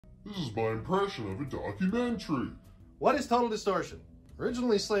This is my impression of a documentary. What is Total Distortion?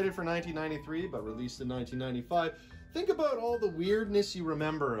 Originally slated for 1993, but released in 1995, think about all the weirdness you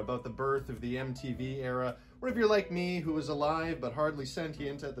remember about the birth of the MTV era, or if you're like me, who was alive but hardly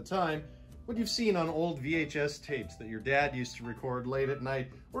sentient at the time, what you've seen on old VHS tapes that your dad used to record late at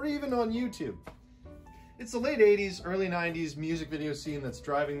night, or even on YouTube. It's the late 80s, early 90s music video scene that's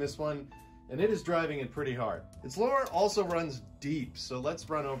driving this one, and it is driving it pretty hard. Its lore also runs deep, so let's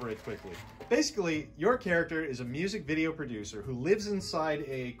run over it quickly. Basically, your character is a music video producer who lives inside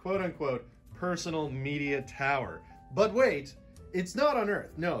a quote-unquote personal media tower. But wait, it's not on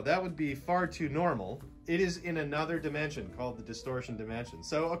Earth. No, that would be far too normal. It is in another dimension called the Distortion Dimension.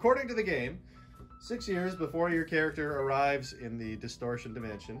 So according to the game, 6 years before your character arrives in the Distortion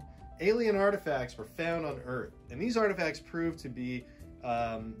Dimension, alien artifacts were found on Earth. And these artifacts proved to be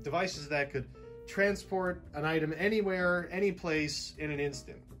devices that could transport an item anywhere, any place, in an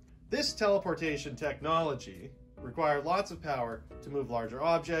instant. This teleportation technology required lots of power to move larger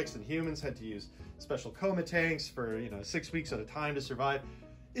objects, and humans had to use special coma tanks for 6 weeks at a time to survive.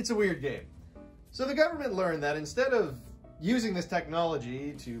 It's a weird game. So the government learned that instead of using this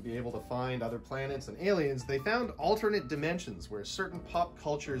technology to be able to find other planets and aliens, they found alternate dimensions where certain pop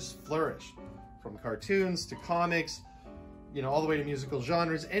cultures flourish, from cartoons to comics, all the way to musical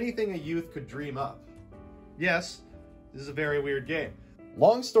genres, anything a youth could dream up. Yes, this is a very weird game.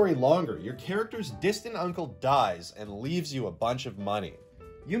 Long story longer, your character's distant uncle dies and leaves you a bunch of money.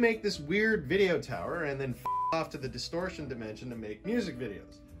 You make this weird video tower and then off to the Distortion Dimension to make music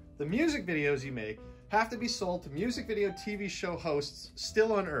videos. The music videos you make have to be sold to music video TV show hosts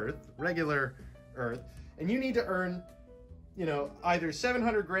still on Earth, regular Earth, and you need to earn either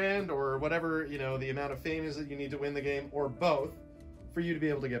 700 grand or whatever, the amount of fame is that you need to win the game, or both, for you to be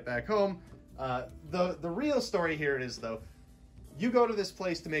able to get back home. The real story here is, though, you go to this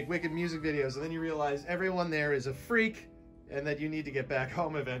place to make wicked music videos, and then you realize everyone there is a freak, and that you need to get back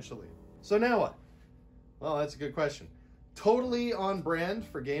home eventually. So now what? Well, that's a good question. Totally on brand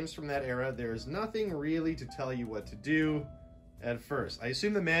for games from that era. There's nothing really to tell you what to do at first. I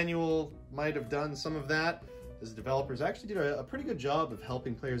assume the manual might have done some of that, as the developers actually did a pretty good job of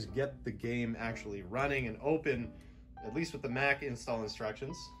helping players get the game actually running and open, at least with the Mac install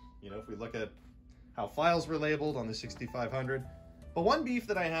instructions. If we look at how files were labeled on the 6500. But one beef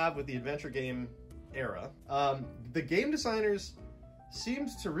that I have with the adventure game era, the game designers seemed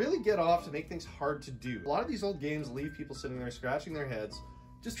to really get off to make things hard to do. A lot of these old games leave people sitting there scratching their heads,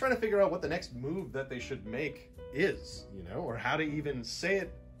 just trying to figure out what the next move that they should make is, or how to even say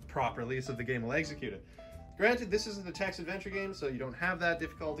it properly so the game will execute it. Granted, this isn't a text adventure game, so you don't have that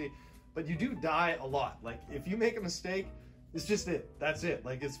difficulty, but you do die a lot. Like, if you make a mistake, it's just it. That's it.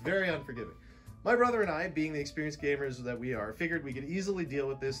 Like, it's very unforgiving. My brother and I, being the experienced gamers that we are, figured we could easily deal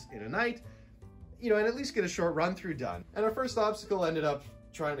with this in a night, and at least get a short run-through done. And our first obstacle ended up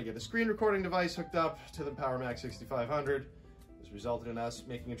trying to get a screen recording device hooked up to the Power Mac 6500. This resulted in us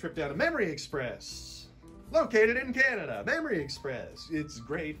making a trip down to Memory Express. Located in Canada, Memory Express. It's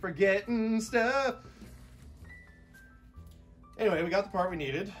great for getting stuff. Anyway, we got the part we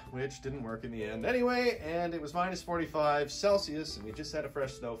needed, which didn't work in the end anyway, and it was minus 45 Celsius, and we just had a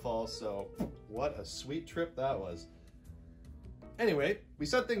fresh snowfall, so what a sweet trip that was. Anyway, we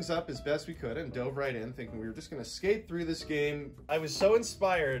set things up as best we could and dove right in, thinking we were just going to skate through this game. I was so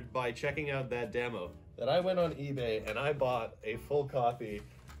inspired by checking out that demo that I went on eBay and I bought a full copy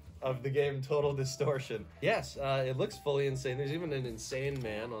of the game Total Distortion. Yes, it looks fully insane. There's even an insane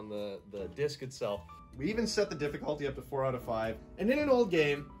man on the disc itself. We even set the difficulty up to 4 out of 5. And in an old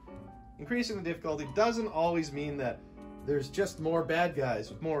game, increasing the difficulty doesn't always mean that there's just more bad guys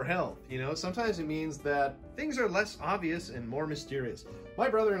with more health. Sometimes it means that things are less obvious and more mysterious. My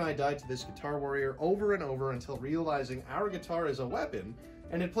brother and I died to this guitar warrior over and over until realizing our guitar is a weapon,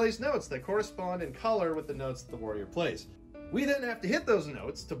 and it plays notes that correspond in color with the notes that the warrior plays. We then have to hit those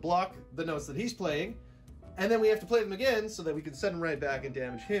notes to block the notes that he's playing, and then we have to play them again so that we can send them right back and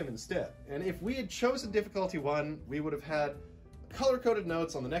damage him instead. And if we had chosen difficulty 1, we would have had color-coded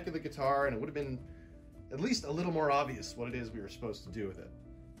notes on the neck of the guitar, and it would have been at least a little more obvious what it is we were supposed to do with it.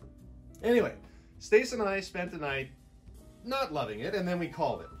 Anyway, Stace and I spent the night not loving it, and then we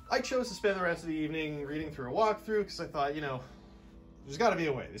called it. I chose to spend the rest of the evening reading through a walkthrough because I thought, there's got to be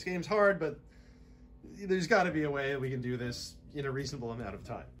a way. This game's hard, but there's got to be a way that we can do this in a reasonable amount of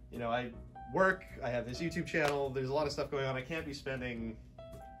time. I work, I have this YouTube channel, there's a lot of stuff going on. I can't be spending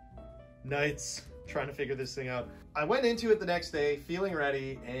nights trying to figure this thing out. I went into it the next day feeling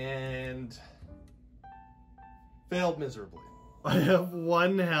ready and failed miserably. I have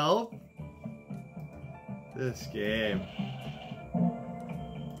 1 health. This game.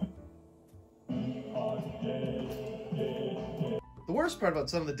 worst part about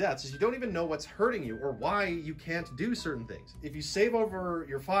some of the deaths is you don't even know what's hurting you or why you can't do certain things. If you save over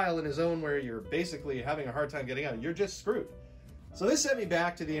your file in a zone where you're basically having a hard time getting out, you're just screwed. So this sent me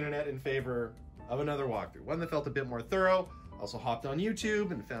back to the internet in favor of another walkthrough, one that felt a bit more thorough. Also hopped on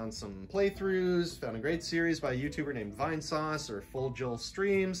YouTube and found some playthroughs, found a great series by a YouTuber named Vinesauce or lolllll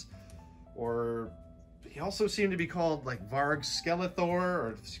Streams, or he also seemed to be called like Varg Skeletor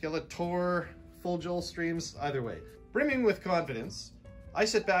or Skeletor, lolllll Streams, either way. Brimming with confidence, I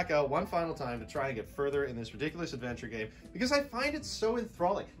sit back out one final time to try and get further in this ridiculous adventure game because I find it so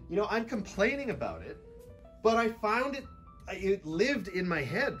enthralling. You know, I'm complaining about it, but I found it lived in my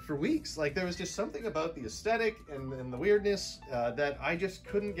head for weeks. Like there was just something about the aesthetic and the weirdness that I just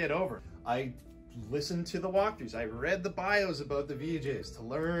couldn't get over. I listened to the walkthroughs. I read the bios about the VJs to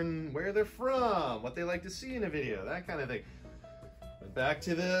learn where they're from, what they like to see in a video, that kind of thing. Went back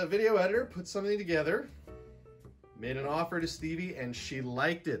to the video editor, put something together, made an offer to Stevie, and she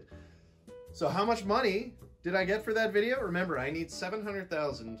liked it. So how much money did I get for that video? Remember, I need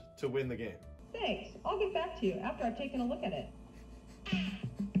 $700,000 to win the game. Thanks. I'll get back to you after I've taken a look at it.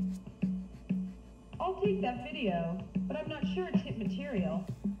 I'll take that video, but I'm not sure it's hit material.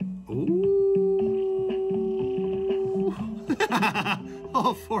 Ooh.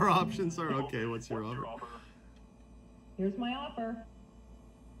 All 4 options are okay. What's your offer? Here's my offer.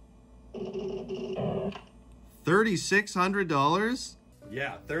 $3,600?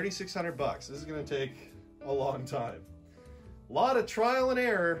 Yeah, $3,600 bucks. This is gonna take a long time. A lot of trial and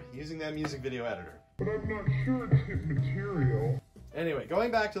error using that music video editor. But I'm not sure it's hit material. Anyway,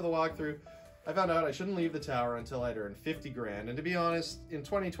 going back to the walkthrough, I found out I shouldn't leave the tower until I'd earned 50 grand. And to be honest, in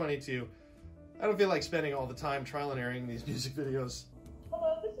 2022, I don't feel like spending all the time trial and erroring these music videos.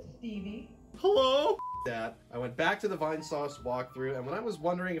 Hello, this is Stevie. Hello? That. I went back to the Vinesauce walkthrough, and when I was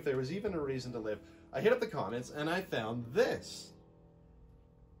wondering if there was even a reason to live, I hit up the comments and I found this.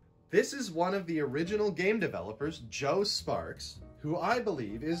 This is one of the original game developers, Joe Sparks, who I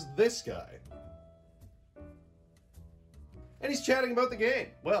believe is this guy. And he's chatting about the game.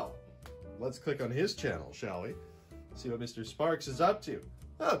 Well, let's click on his channel, shall we? See what Mr. Sparks is up to.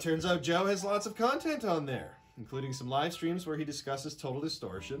 Oh, turns out Joe has lots of content on there, including some live streams where he discusses Total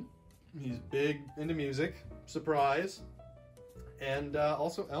Distortion. He's big into music, surprise, and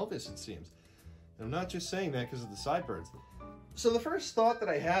also Elvis, it seems. And I'm not just saying that because of the sideburns. So the first thought that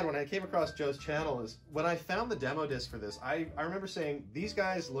I had when I came across Joe's channel is, when I found the demo disc for this, I remember saying, these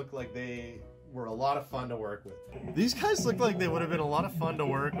guys look like they were a lot of fun to work with. These guys look like they would have been a lot of fun to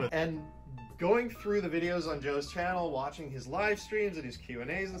work with. And going through the videos on Joe's channel, watching his live streams and his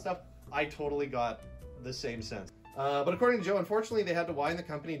Q&As and stuff, I totally got the same sense. But according to Joe, unfortunately, they had to wind the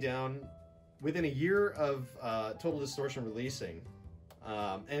company down within a year of Total Distortion releasing.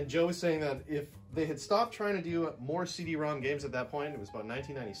 And Joe was saying that if they had stopped trying to do more CD-ROM games at that point, it was about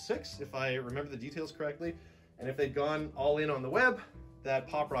 1996, if I remember the details correctly, and if they'd gone all in on the web, that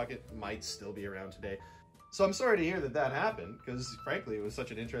Pop Rocket might still be around today. So I'm sorry to hear that that happened, because frankly, it was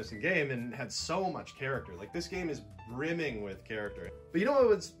such an interesting game and had so much character. Like, this game is brimming with character. But you know what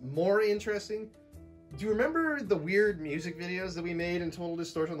was more interesting? Do you remember the weird music videos that we made in Total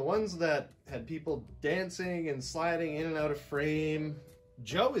Distortion? The ones that had people dancing and sliding in and out of frame?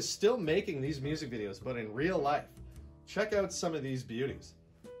 Joe is still making these music videos, but in real life. Check out some of these beauties.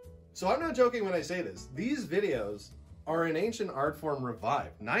 So I'm not joking when I say this. These videos are an ancient art form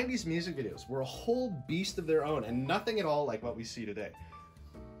revived. 90s music videos were a whole beast of their own and nothing at all like what we see today.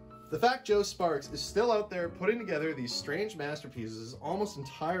 The fact Joe Sparks is still out there putting together these strange masterpieces is almost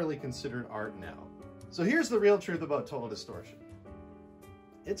entirely considered art now. So here's the real truth about Total Distortion.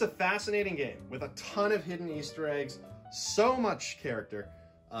 It's a fascinating game with a ton of hidden Easter eggs, so much character.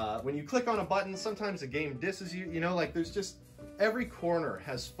 When you click on a button, sometimes the game disses you. You know, like there's just, every corner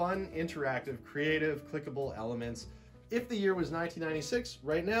has fun, interactive, creative, clickable elements. If the year was 1996,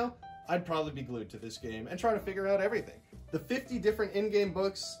 right now, I'd probably be glued to this game and try to figure out everything. The 50 different in-game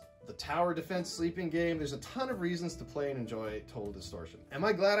books, the tower defense sleeping game, there's a ton of reasons to play and enjoy Total Distortion. Am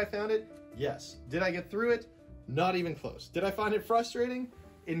I glad I found it? Yes. Did I get through it? Not even close. Did I find it frustrating?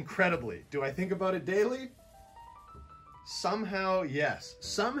 Incredibly. Do I think about it daily? Somehow, yes.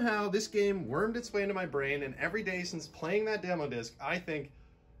 Somehow this game wormed its way into my brain, and every day since playing that demo disc, I think,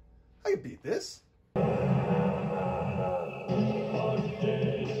 I could beat this.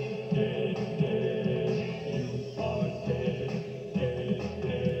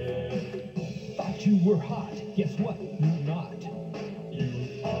 Thought you were hot. Guess what? You're not.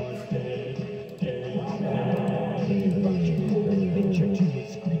 You are dead. Brought your adventure to a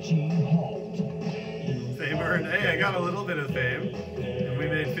screeching halt. Fame earned. Hey, I got a little bit of fame. And we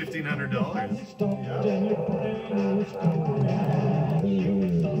made $1,500. Yeah.